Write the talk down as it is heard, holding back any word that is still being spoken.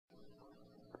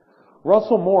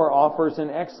Russell Moore offers an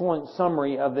excellent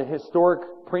summary of the historic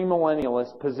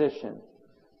premillennialist position.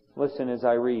 Listen as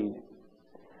I read.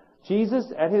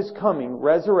 Jesus at His coming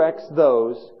resurrects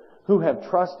those who have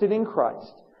trusted in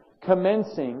Christ,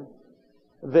 commencing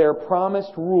their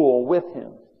promised rule with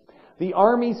Him. The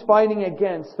armies fighting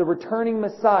against the returning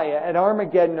Messiah at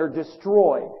Armageddon are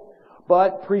destroyed,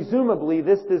 but presumably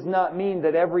this does not mean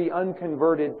that every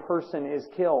unconverted person is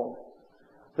killed.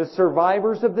 The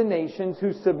survivors of the nations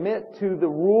who submit to the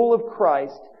rule of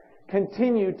Christ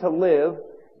continue to live,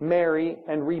 marry,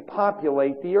 and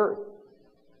repopulate the earth.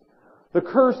 The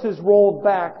curse is rolled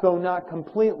back, though not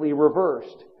completely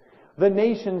reversed. The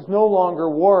nations no longer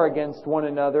war against one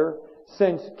another,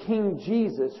 since King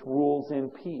Jesus rules in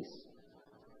peace.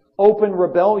 Open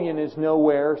rebellion is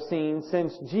nowhere seen,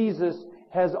 since Jesus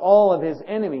has all of His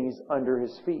enemies under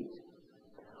His feet.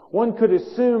 One could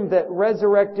assume that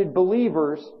resurrected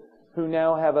believers, who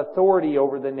now have authority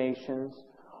over the nations,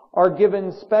 are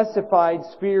given specified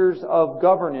spheres of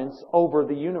governance over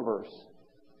the universe.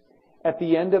 At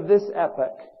the end of this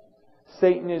epoch,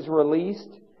 Satan is released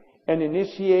and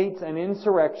initiates an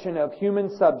insurrection of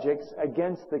human subjects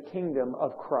against the kingdom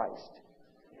of Christ.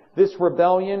 This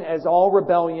rebellion, as all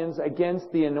rebellions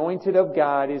against the anointed of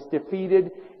God, is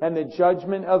defeated, and the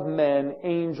judgment of men,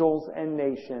 angels, and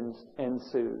nations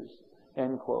ensues.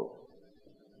 End quote.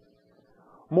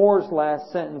 Moore's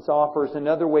last sentence offers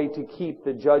another way to keep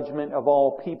the judgment of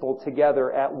all people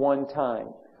together at one time.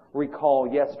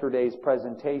 Recall yesterday's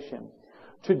presentation.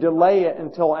 To delay it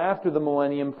until after the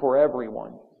millennium for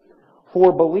everyone.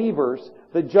 For believers,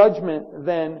 the judgment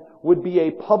then would be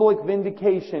a public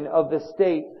vindication of the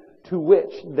state to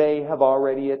which they have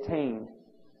already attained.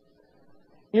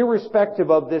 Irrespective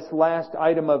of this last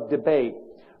item of debate,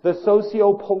 the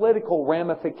socio-political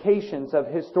ramifications of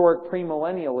historic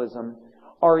premillennialism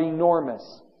are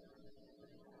enormous.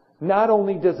 Not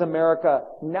only does America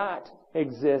not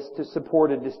exist to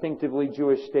support a distinctively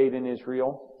Jewish state in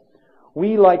Israel,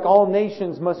 we, like all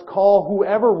nations, must call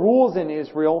whoever rules in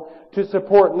Israel to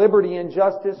support liberty and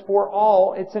justice for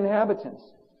all its inhabitants.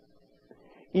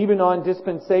 Even on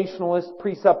dispensationalist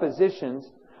presuppositions,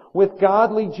 with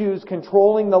godly Jews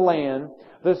controlling the land,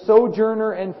 the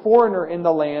sojourner and foreigner in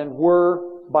the land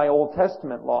were, by Old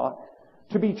Testament law,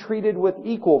 to be treated with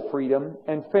equal freedom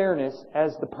and fairness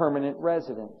as the permanent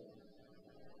resident.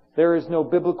 There is no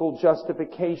biblical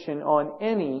justification on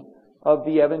any of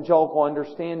the evangelical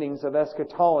understandings of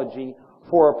eschatology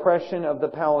for oppression of the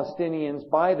Palestinians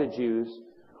by the Jews,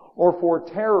 or for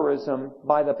terrorism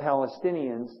by the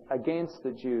Palestinians against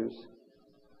the Jews.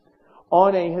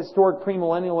 On a historic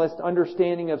premillennialist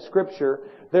understanding of Scripture,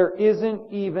 there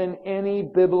isn't even any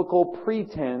biblical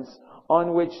pretense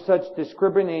on which such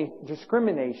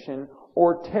discrimination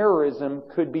or terrorism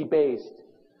could be based.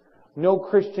 No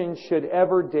Christian should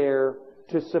ever dare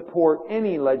to support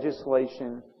any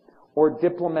legislation or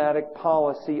diplomatic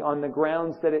policy on the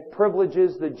grounds that it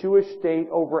privileges the Jewish state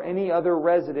over any other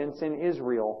residents in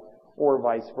Israel, or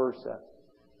vice versa.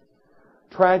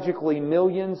 Tragically,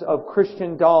 millions of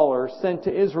Christian dollars sent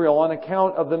to Israel on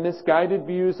account of the misguided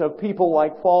views of people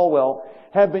like Falwell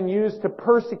have been used to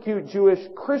persecute Jewish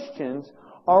Christians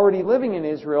already living in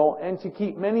Israel and to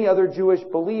keep many other Jewish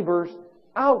believers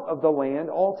out of the land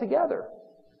altogether.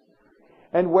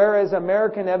 And whereas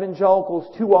American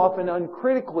evangelicals too often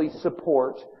uncritically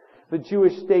support the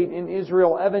Jewish state in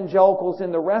Israel, evangelicals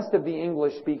in the rest of the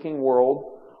English-speaking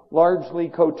world, largely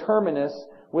coterminous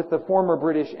with the former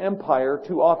British Empire,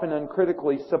 too often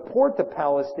uncritically support the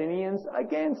Palestinians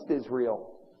against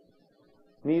Israel.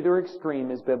 Neither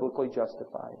extreme is biblically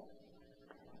justified.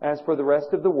 As for the rest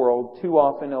of the world, too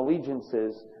often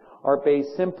allegiances are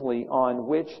based simply on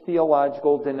which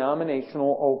theological,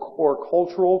 denominational, or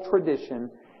cultural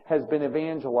tradition has been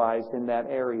evangelized in that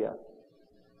area.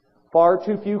 Far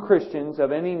too few Christians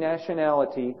of any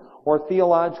nationality or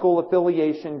theological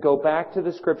affiliation go back to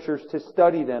the Scriptures to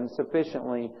study them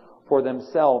sufficiently for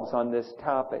themselves on this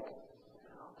topic.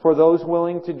 For those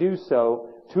willing to do so,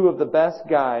 two of the best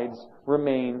guides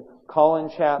remain Colin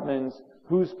Chapman's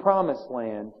Whose Promised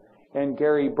Land and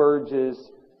Gary Burge's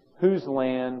Whose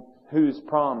Land, Whose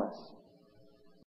Promise.